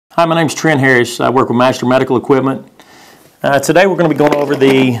Hi, my name's Trent Harris. I work with Master Medical Equipment. Today we're going to be going over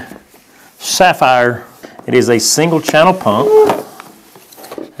the Sapphire. It is a single channel pump,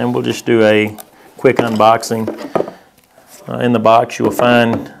 and we'll just do a quick unboxing. In the box you will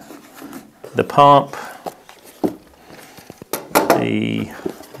find the pump, the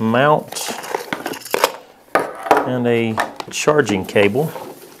mount, and a charging cable.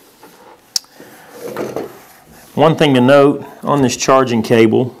 One thing to note on this charging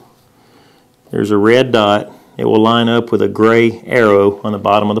cable, there's a red dot. It will line up with a gray arrow on the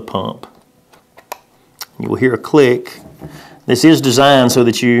bottom of the pump. You will hear a click. This is designed so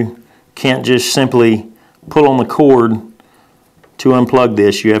that you can't just simply pull on the cord to unplug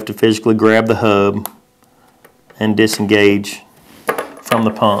this. You have to physically grab the hub and disengage from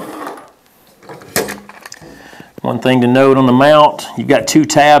the pump. One thing to note on the mount, you've got two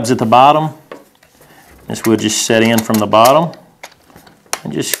tabs at the bottom. This will just set in from the bottom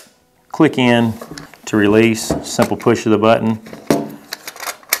and just click in to release. Simple push of the button.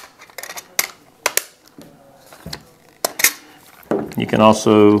 You can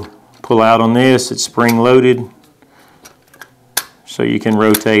also pull out on this. It's spring loaded, so you can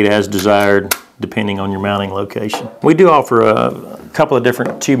rotate as desired depending on your mounting location. We do offer a couple of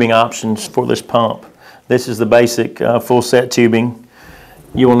different tubing options for this pump. This is the basic full set tubing.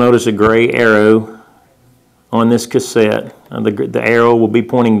 You will notice a gray arrow on this cassette. The arrow will be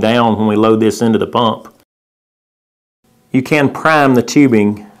pointing down when we load this into the pump. You can prime the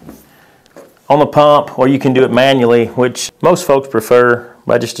tubing on the pump, or you can do it manually, which most folks prefer,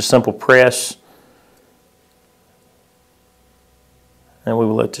 by just a simple press. And we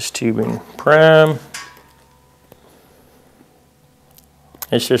will let this tubing prime.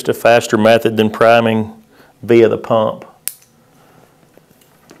 It's just a faster method than priming via the pump.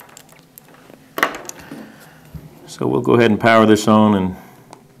 So we'll go ahead and power this on and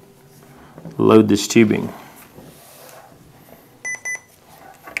load this tubing.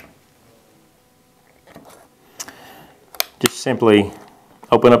 Just simply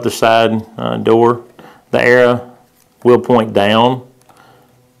open up the side door. The arrow will point down.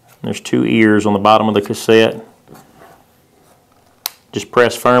 There's two ears on the bottom of the cassette. Just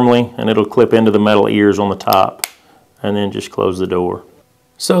press firmly and it'll clip into the metal ears on the top, and then just close the door.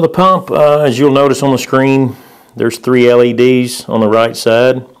 So the pump, as you'll notice on the screen, there's three LEDs on the right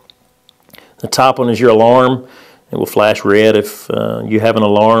side. The top one is your alarm. It will flash red if you have an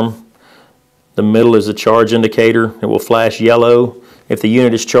alarm. The middle is the charge indicator. It will flash yellow if the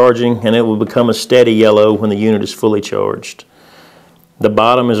unit is charging, and it will become a steady yellow when the unit is fully charged. The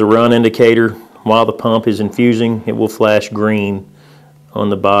bottom is a run indicator. While the pump is infusing, it will flash green on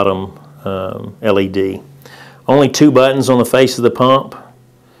the bottom LED. Only two buttons on the face of the pump.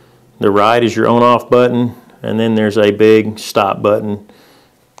 The right is your on-off button, and then there's a big stop button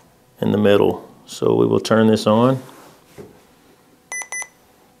in the middle. So we will turn this on.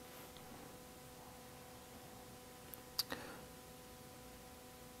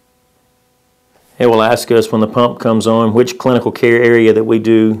 It will ask us when the pump comes on which clinical care area that we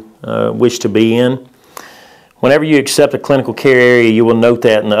do wish to be in. Whenever you accept a clinical care area, you will note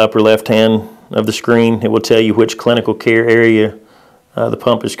that in the upper left hand of the screen. It will tell you which clinical care area the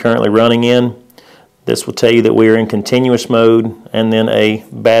pump is currently running in. This will tell you that we are in continuous mode, and then a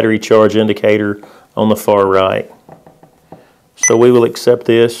battery charge indicator on the far right. So we will accept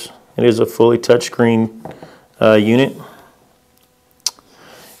this. It is a fully touchscreen unit.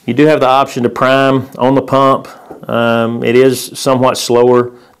 You do have the option to prime on the pump. It is somewhat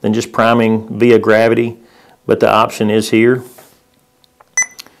slower than just priming via gravity, but the option is here.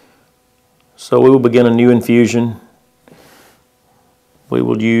 So we will begin a new infusion. We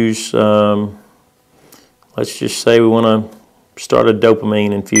will use let's just say we want to start a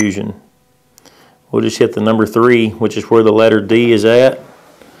dopamine infusion. We'll just hit the number 3, which is where the letter D is at.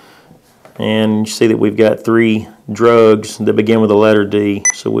 And you see that we've got 3 drugs that begin with the letter D.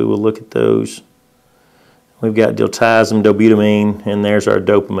 So we will look at those. We've got diltiazem, dobutamine, and there's our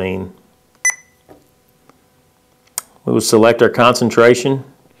dopamine. We will select our concentration.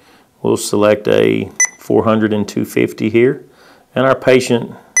 We'll select a 400 and 250 here. And our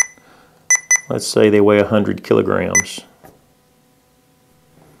patient, let's say they weigh 100 kilograms.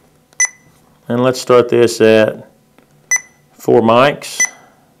 And let's start this at 4 mics.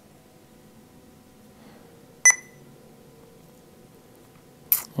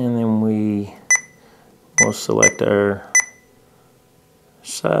 And then we will select our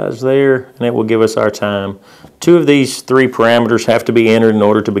size there, and it will give us our time. 2 of these 3 parameters have to be entered in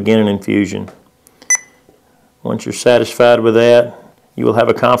order to begin an infusion. Once you're satisfied with that, you will have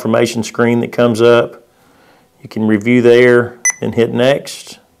a confirmation screen that comes up. You can review there and hit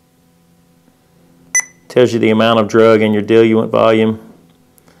next. Tells you the amount of drug and your diluent volume.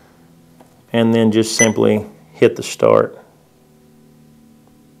 And then just simply hit the start.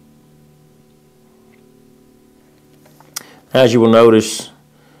 As you will notice,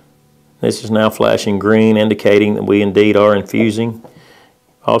 this is now flashing green, indicating that we indeed are infusing.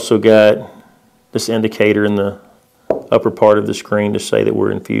 Also got this indicator in the upper part of the screen to say that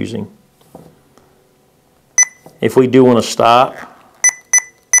we're infusing. If we do want to stop,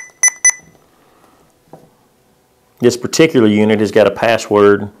 this particular unit has got a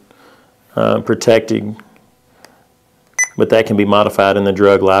password protected, but that can be modified in the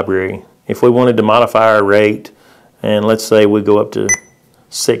drug library. If we wanted to modify our rate, and let's say we go up to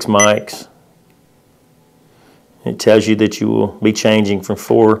 6 mics, it tells you that you will be changing from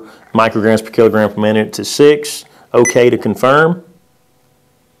 4 micrograms per kilogram per minute to 6. OK to confirm.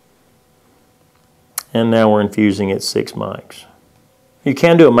 And now we're infusing at 6 mics. You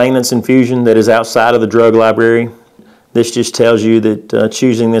can do a maintenance infusion that is outside of the drug library. This just tells you that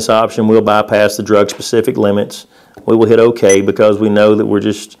choosing this option will bypass the drug-specific limits. We will hit OK because we know that we're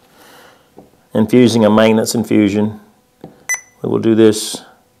just infusing a maintenance infusion. We will do this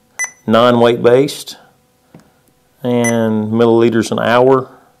non-weight based and milliliters an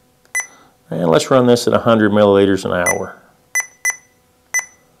hour. And let's run this at 100 milliliters an hour.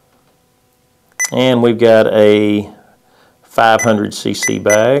 And we've got a 500 cc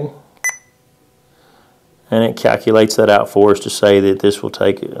bag. And it calculates that out for us to say that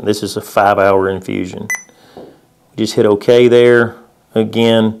this is a 5-hour infusion. We just hit OK there.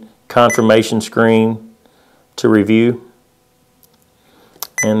 Again, confirmation screen to review.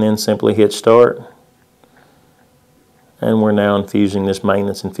 And then simply hit start. And we're now infusing this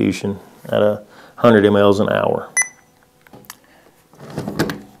maintenance infusion at 100 mLs an hour.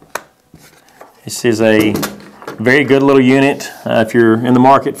 This is a very good little unit. If you're in the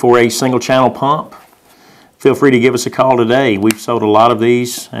market for a single channel pump, feel free to give us a call today. We've sold a lot of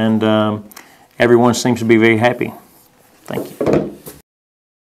these, and everyone seems to be very happy. Thank you.